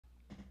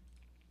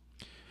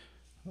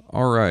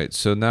Alright,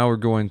 so now we're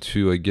going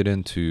to get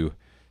into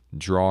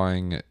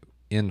drawing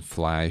in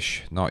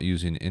Flash, not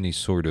using any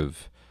sort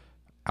of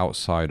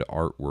outside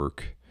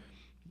artwork.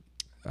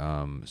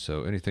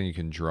 So anything you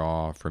can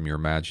draw from your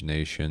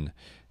imagination,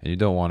 and you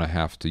don't want to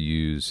have to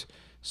use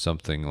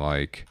something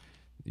like,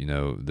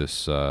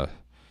 this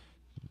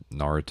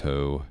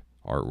Naruto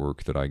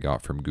artwork that I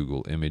got from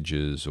Google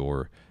Images,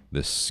 or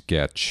this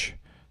sketch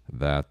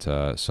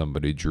that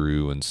somebody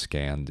drew and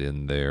scanned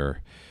in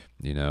there.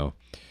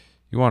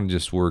 You want to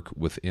just work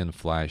within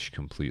Flash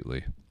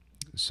completely.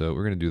 So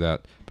we're going to do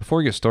that. Before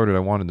we get started, I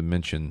wanted to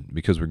mention,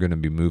 because we're going to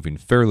be moving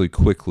fairly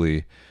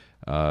quickly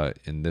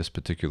in this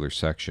particular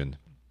section,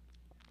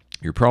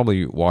 you're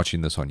probably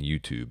watching this on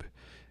YouTube.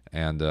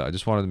 And I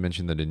just wanted to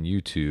mention that in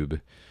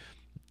YouTube,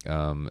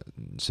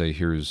 say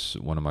here's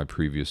one of my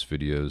previous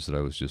videos that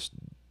I was just,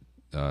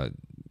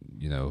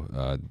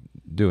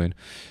 doing.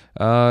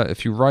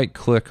 If you right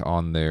click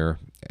on there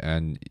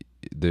and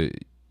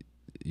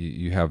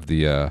you have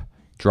the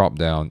drop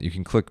down, you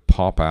can click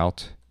pop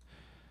out,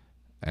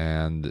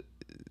 and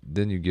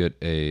then you get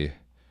a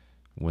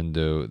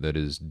window that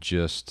is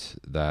just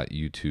that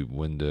YouTube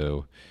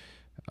window,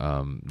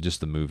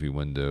 just the movie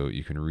window.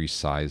 You can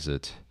resize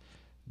it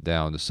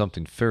down to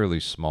something fairly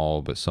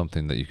small, but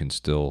something that you can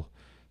still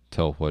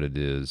tell what it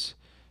is,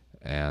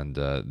 and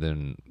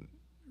then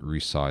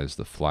resize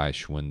the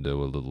Flash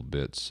window a little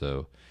bit,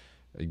 so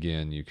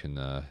again you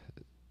can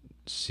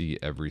see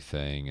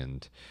everything,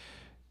 and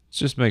it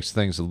just makes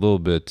things a little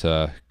bit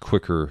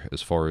quicker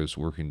as far as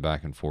working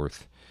back and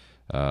forth.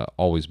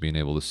 Always being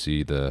able to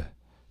see the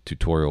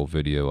tutorial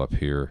video up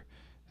here,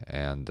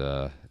 and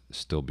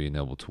still being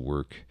able to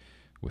work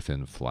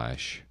within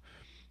Flash.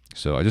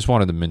 So I just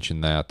wanted to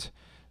mention that.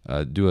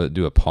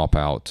 Do a pop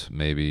out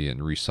maybe and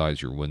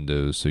resize your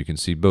windows so you can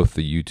see both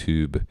the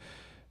YouTube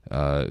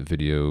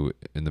video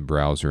in the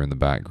browser in the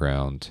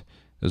background,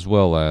 as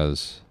well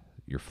as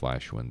your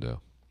Flash window.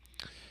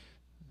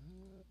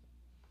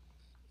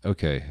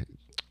 Okay,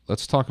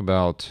 let's talk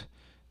about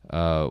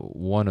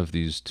one of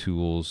these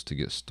tools to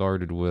get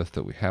started with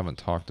that we haven't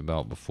talked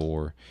about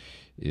before.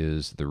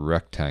 Is the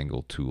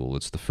rectangle tool.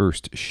 It's the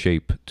first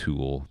shape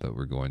tool that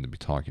we're going to be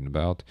talking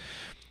about.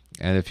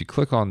 And if you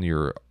click on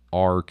your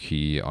R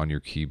key on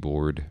your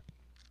keyboard,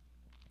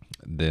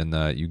 then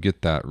you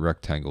get that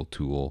rectangle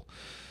tool.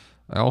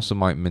 I also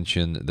might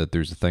mention that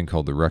there's a thing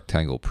called the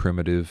rectangle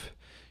primitive.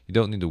 You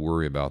don't need to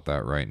worry about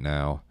that right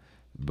now,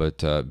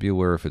 but be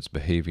aware if it's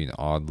behaving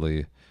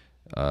oddly.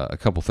 A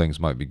couple things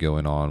might be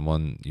going on.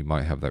 One, you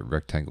might have that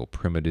rectangle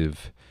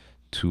primitive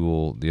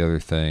tool. The other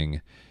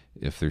thing,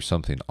 if there's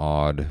something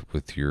odd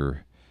with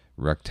your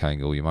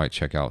rectangle, you might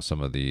check out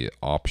some of the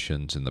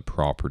options in the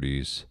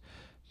properties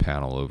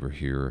panel over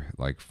here.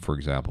 Like, for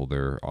example,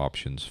 there are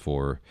options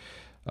for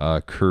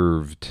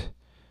curved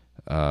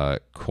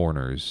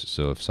corners.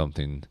 So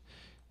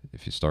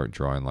if you start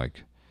drawing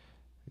like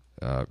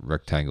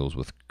rectangles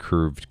with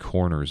curved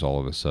corners, all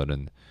of a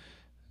sudden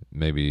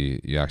maybe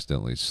you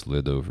accidentally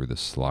slid over the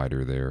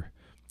slider there,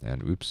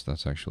 and oops,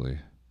 that's actually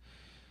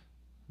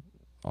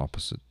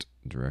opposite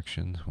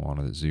direction. I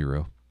wanted it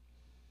 0.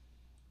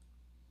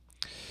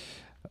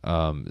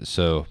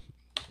 So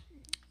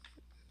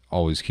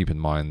always keep in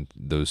mind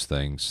those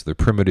things. They're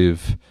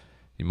primitive.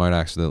 You might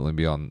accidentally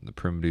be on the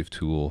primitive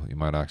tool. You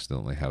might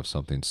accidentally have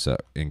something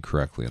set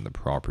incorrectly in the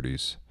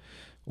properties,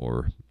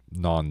 or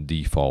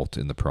non-default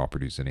in the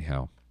properties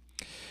anyhow.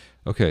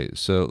 Okay,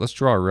 so let's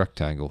draw a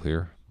rectangle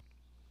here.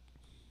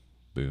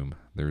 Boom,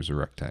 there's a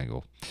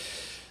rectangle.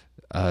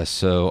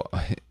 So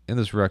in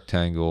this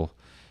rectangle,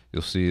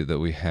 you'll see that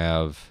we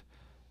have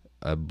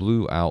a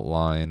blue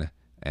outline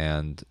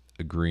and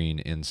a green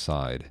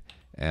inside.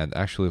 And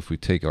actually, if we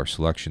take our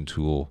selection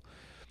tool,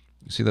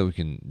 you see that we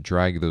can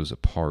drag those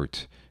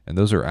apart, and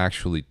those are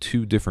actually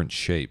two different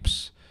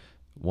shapes.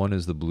 One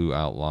is the blue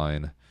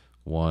outline,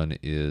 one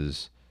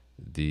is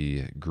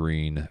the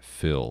green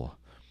fill.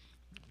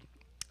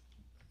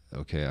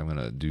 Okay, I'm going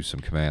to do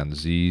some Command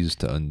Z's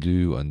to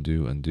undo.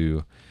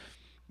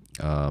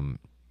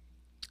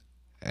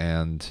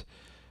 And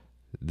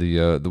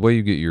the way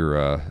you get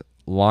your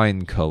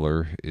line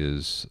color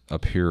is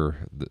up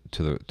here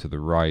to the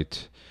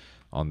right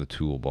on the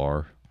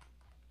toolbar.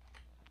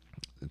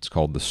 It's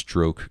called the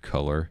stroke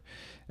color,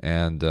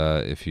 and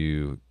if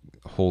you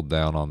hold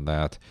down on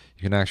that,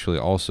 you can actually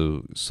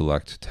also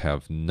select to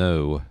have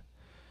no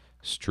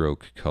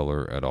stroke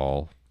color at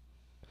all.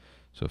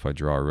 So if I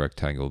draw a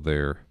rectangle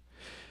there,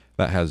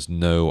 that has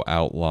no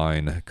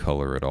outline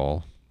color at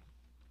all.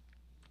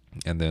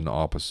 And then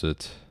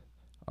opposite,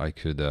 I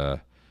could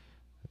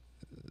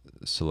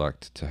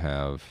select to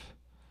have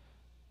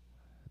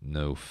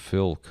no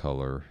fill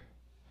color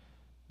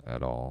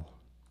at all,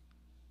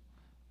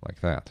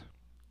 like that.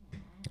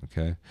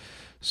 Okay,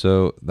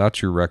 so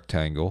that's your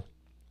rectangle.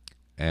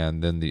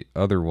 And then the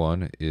other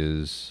one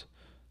is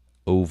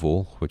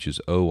oval, which is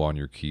O on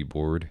your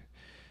keyboard.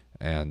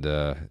 And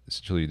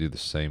essentially you do the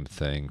same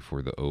thing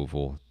for the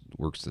oval. It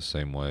works the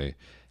same way,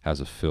 has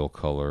a fill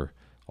color,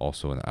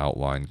 also an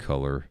outline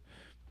color,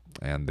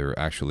 and they're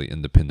actually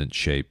independent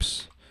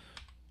shapes.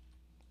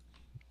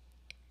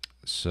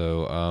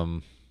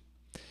 So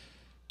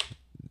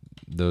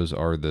those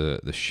are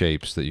the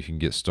shapes that you can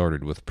get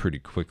started with pretty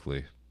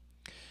quickly.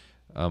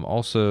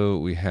 Also,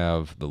 we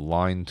have the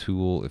line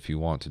tool. If you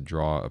want to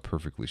draw a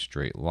perfectly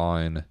straight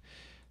line,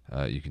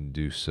 you can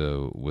do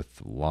so with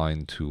the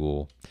line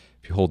tool.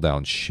 If you hold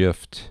down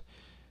Shift,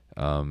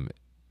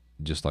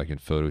 just like in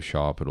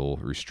Photoshop, it'll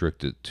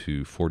restrict it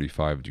to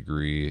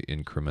 45-degree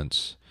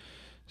increments.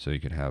 So you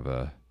can have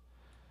a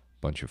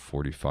bunch of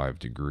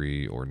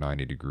 45-degree or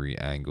 90-degree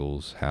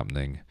angles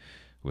happening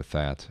with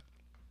that.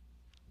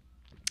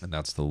 And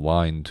that's the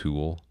line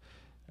tool.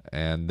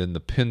 And then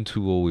the pen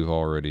tool we've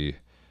already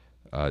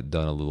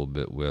done a little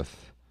bit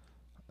with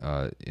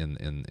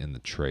in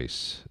the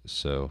trace.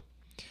 So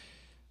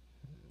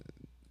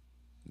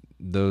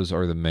those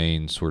are the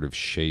main sort of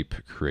shape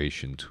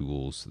creation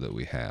tools that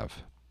we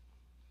have.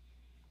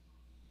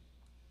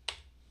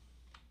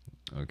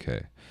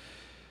 Okay.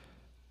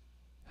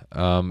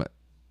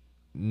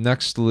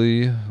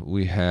 Nextly,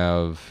 we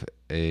have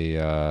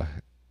a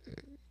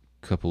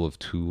couple of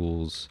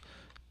tools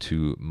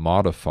to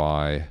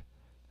modify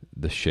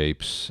the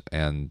shapes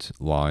and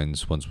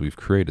lines once we've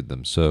created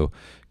them. So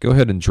go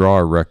ahead and draw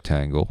a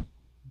rectangle.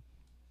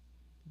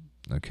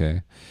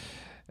 Okay.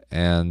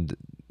 And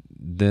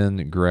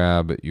then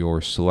grab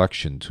your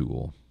selection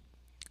tool,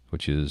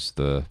 which is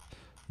the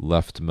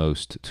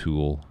leftmost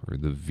tool, or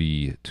the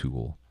V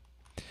tool.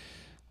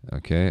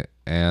 Okay.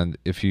 And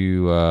if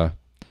you well,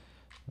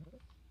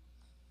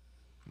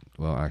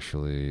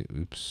 actually,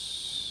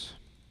 oops.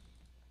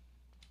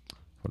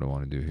 What do I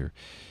want to do here?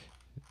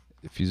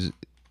 If you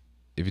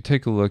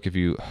take a look, if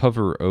you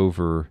hover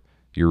over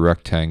your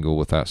rectangle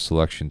with that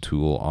selection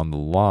tool on the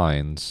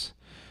lines,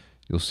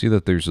 you'll see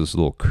that there's this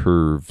little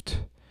curved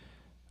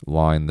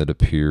line that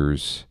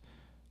appears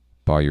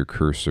by your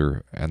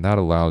cursor, and that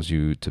allows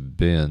you to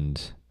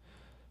bend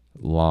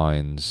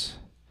lines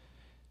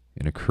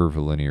in a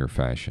curvilinear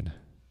fashion.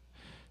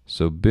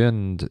 So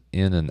bend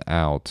in and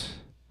out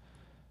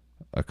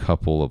a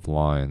couple of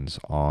lines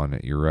on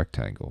your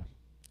rectangle.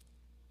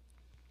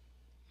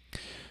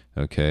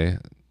 Okay.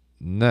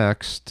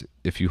 Next,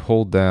 if you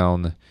hold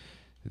down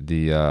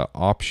the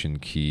Option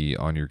key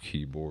on your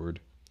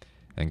keyboard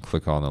and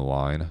click on a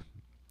line,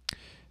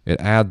 it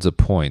adds a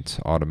point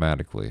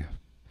automatically.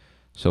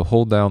 So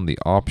hold down the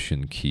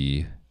Option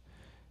key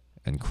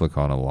and click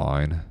on a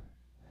line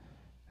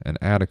and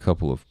add a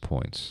couple of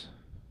points.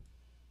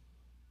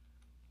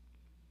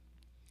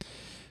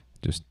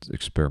 Just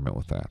experiment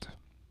with that.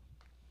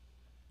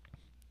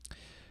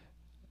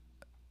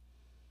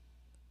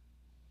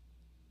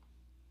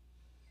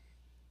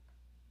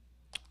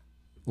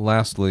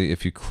 Lastly,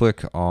 if you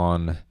click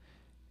on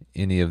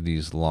any of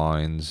these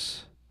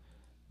lines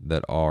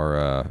that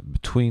are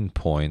between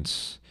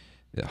points,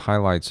 it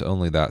highlights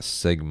only that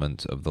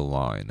segment of the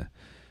line.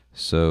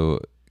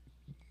 So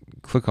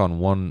click on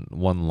one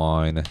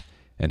line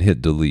and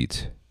hit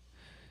delete,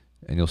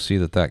 and you'll see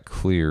that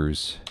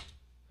clears.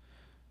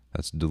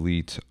 That's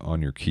delete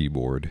on your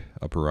keyboard,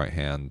 upper right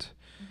hand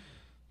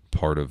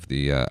part of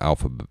the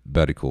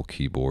alphabetical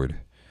keyboard.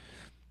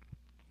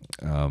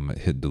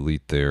 Hit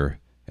delete there,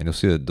 and you'll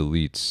see that it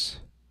deletes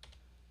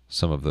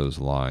some of those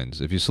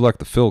lines. If you select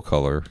the fill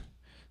color,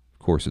 of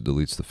course it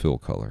deletes the fill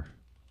color.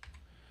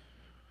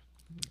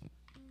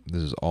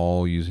 This is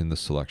all using the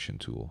selection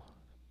tool.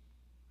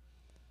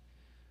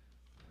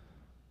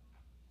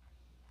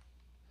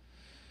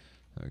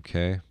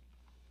 Okay.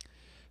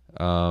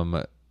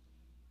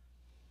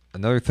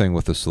 Another thing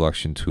with the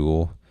selection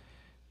tool,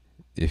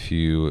 if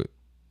you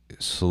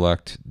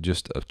select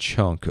just a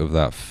chunk of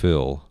that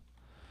fill,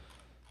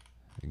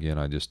 again,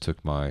 I just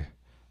took my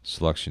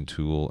selection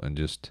tool and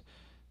just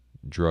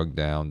drug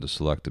down to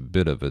select a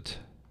bit of it,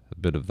 a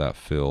bit of that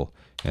fill,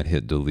 and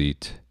hit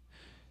delete.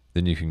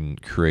 Then you can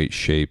create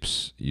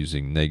shapes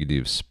using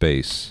negative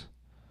space,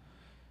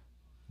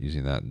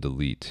 using that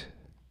delete.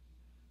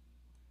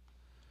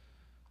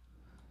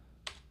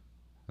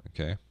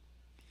 Okay.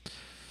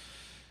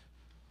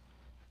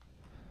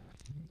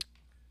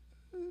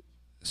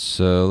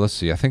 So let's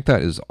see, I think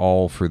that is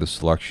all for the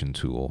selection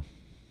tool.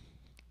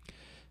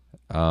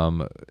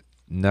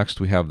 Next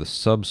we have the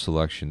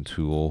sub-selection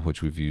tool,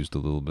 which we've used a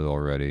little bit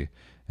already.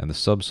 And the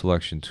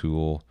sub-selection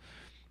tool,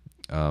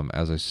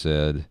 as I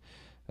said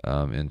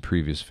in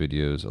previous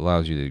videos,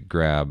 allows you to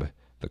grab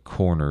the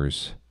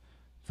corners,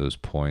 those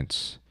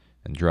points,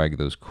 and drag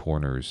those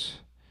corners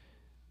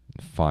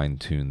and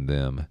fine-tune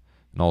them.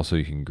 And also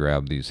you can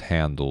grab these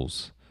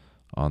handles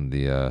on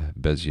the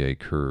Bezier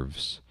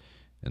curves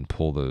and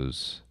pull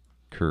those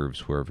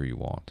curves wherever you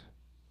want.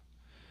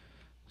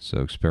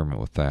 So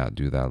experiment with that,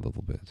 do that a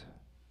little bit.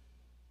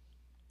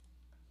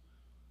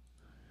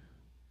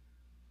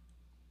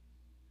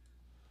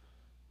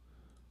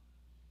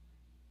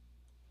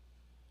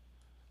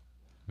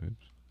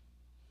 Oops.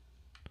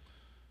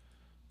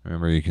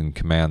 Remember, you can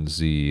Command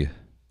Z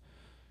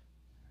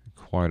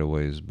quite a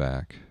ways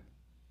back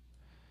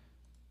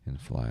in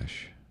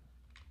Flash.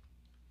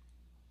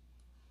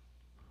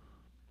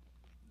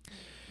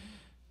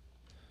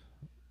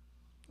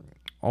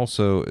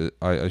 Also,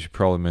 I should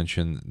probably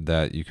mention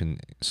that you can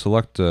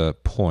select a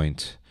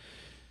point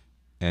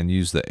and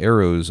use the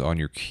arrows on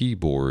your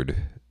keyboard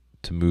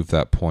to move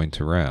that point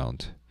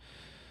around.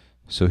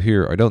 So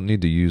here, I don't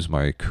need to use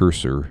my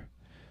cursor.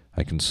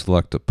 I can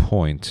select a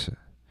point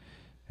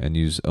and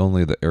use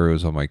only the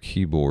arrows on my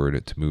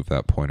keyboard to move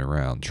that point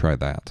around. Try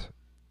that.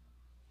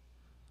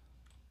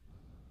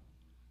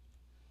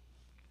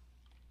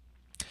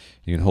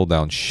 You can hold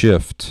down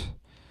Shift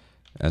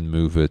and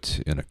move it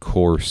in a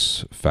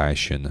coarse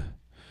fashion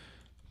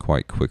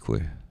quite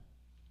quickly.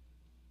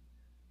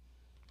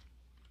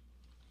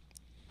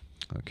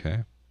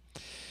 Okay.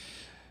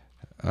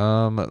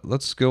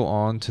 Let's go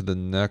on to the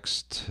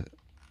next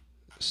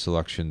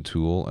selection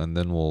tool, and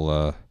then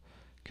we'll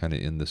kind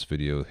of end this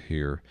video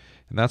here.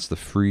 And that's the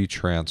Free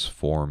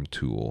Transform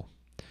tool.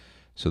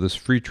 So this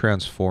Free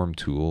Transform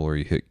tool, or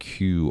you hit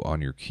Q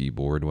on your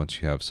keyboard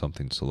once you have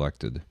something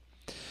selected,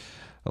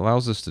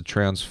 allows us to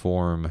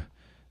transform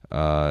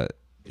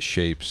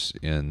shapes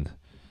in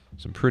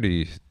some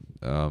pretty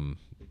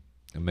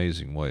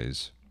amazing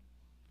ways.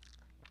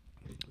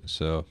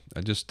 So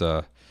I just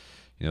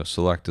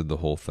selected the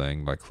whole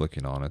thing by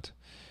clicking on it.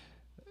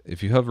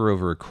 If you hover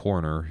over a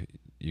corner,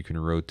 you can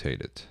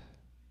rotate it.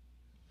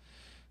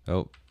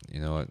 Oh, you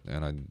know what?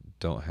 And I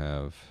don't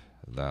have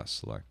that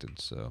selected,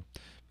 so I'm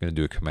going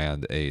to do a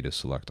Command A to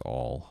select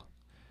all.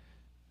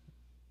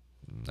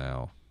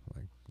 Now,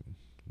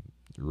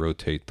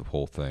 rotate the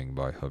whole thing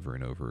by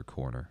hovering over a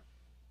corner.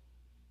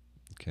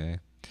 Okay.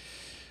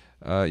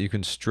 You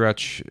can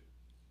stretch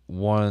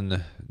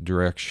one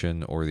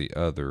direction or the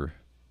other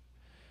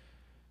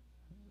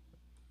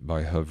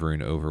by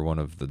hovering over one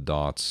of the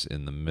dots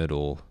in the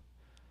middle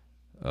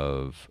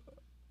of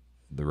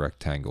the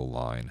rectangle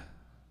line.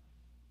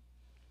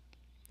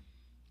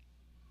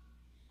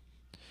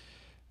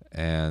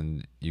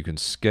 And you can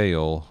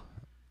scale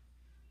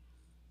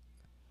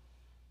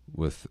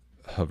with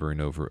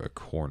hovering over a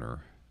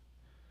corner.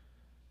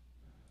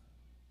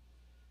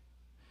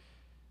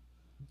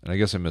 And I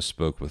guess I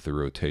misspoke with the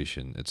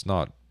rotation. It's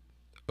not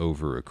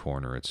over a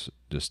corner, it's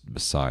just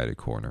beside a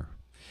corner.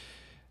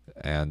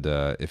 And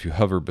if you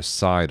hover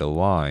beside a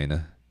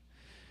line,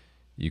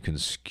 you can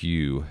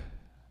skew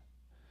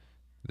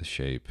the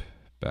shape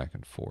back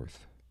and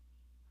forth.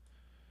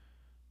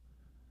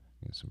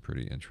 Get some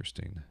pretty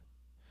interesting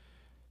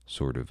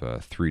sort of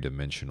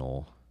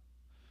three-dimensional,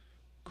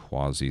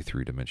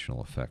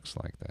 quasi-three-dimensional effects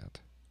like that.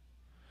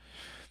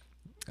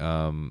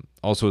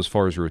 Also, as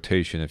far as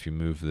rotation, if you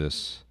move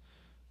this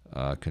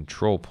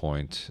control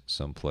point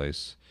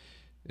someplace,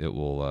 it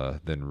will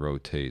then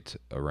rotate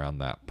around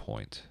that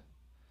point.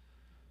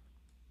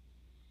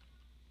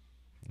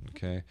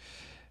 Okay,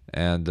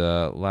 and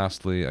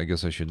lastly, I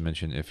guess I should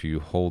mention, if you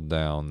hold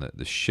down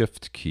the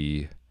Shift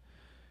key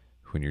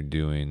when you're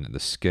doing the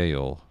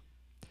scale,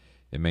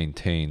 it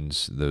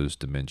maintains those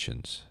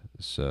dimensions.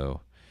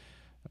 So,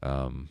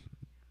 oh,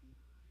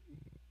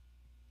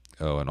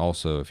 and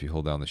also if you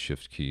hold down the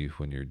Shift key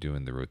when you're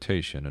doing the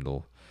rotation,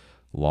 it'll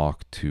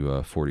lock to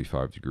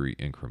 45-degree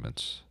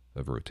increments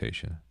of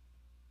rotation.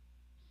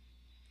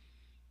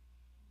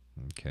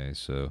 Okay,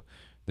 so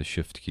the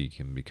Shift key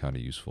can be kind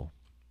of useful.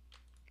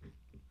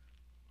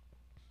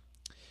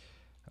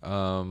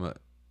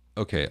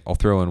 Okay, I'll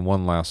throw in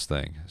one last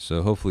thing.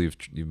 So hopefully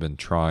you've been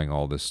trying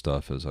all this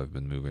stuff as I've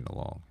been moving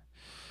along.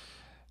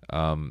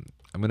 I'm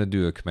going to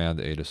do a Command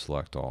A to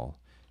select all.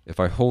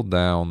 If I hold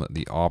down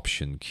the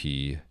Option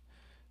key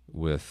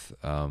with,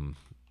 and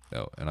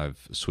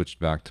I've switched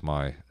back to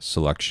my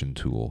selection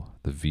tool,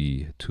 the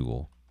V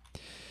tool.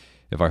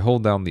 If I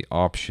hold down the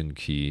Option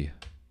key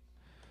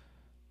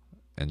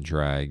and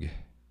drag,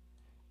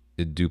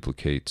 it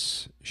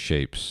duplicates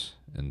shapes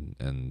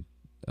and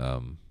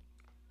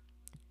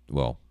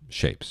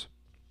shapes.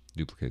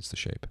 Duplicates the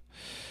shape.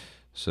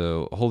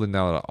 So holding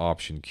down the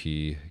Option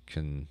key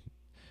can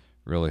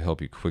really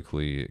help you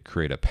quickly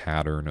create a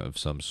pattern of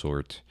some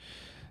sort,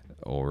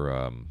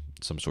 or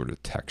some sort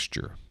of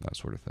texture, that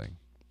sort of thing.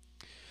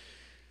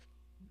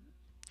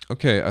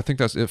 Okay, I think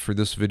that's it for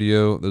this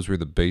video. Those were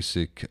the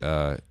basic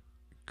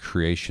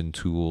creation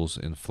tools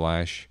in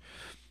Flash.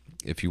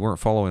 If you weren't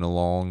following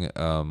along,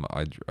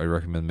 I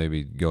recommend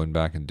maybe going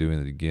back and doing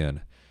it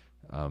again,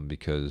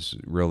 because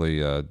really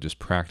just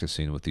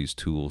practicing with these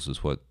tools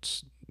is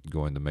what's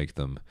going to make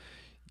them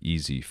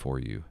easy for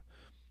you.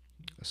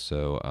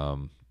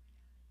 So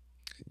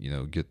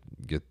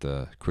get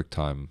the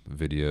QuickTime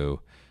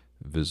video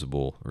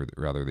visible, or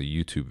rather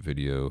the YouTube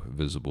video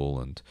visible,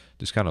 and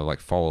just kind of like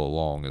follow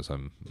along as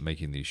I'm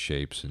making these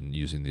shapes and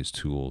using these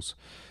tools.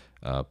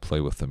 Play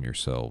with them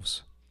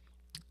yourselves.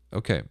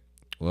 Okay,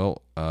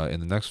 well, in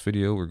the next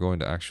video we're going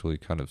to actually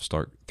kind of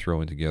start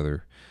throwing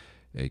together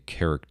a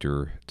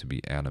character to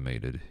be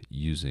animated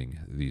using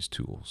these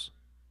tools.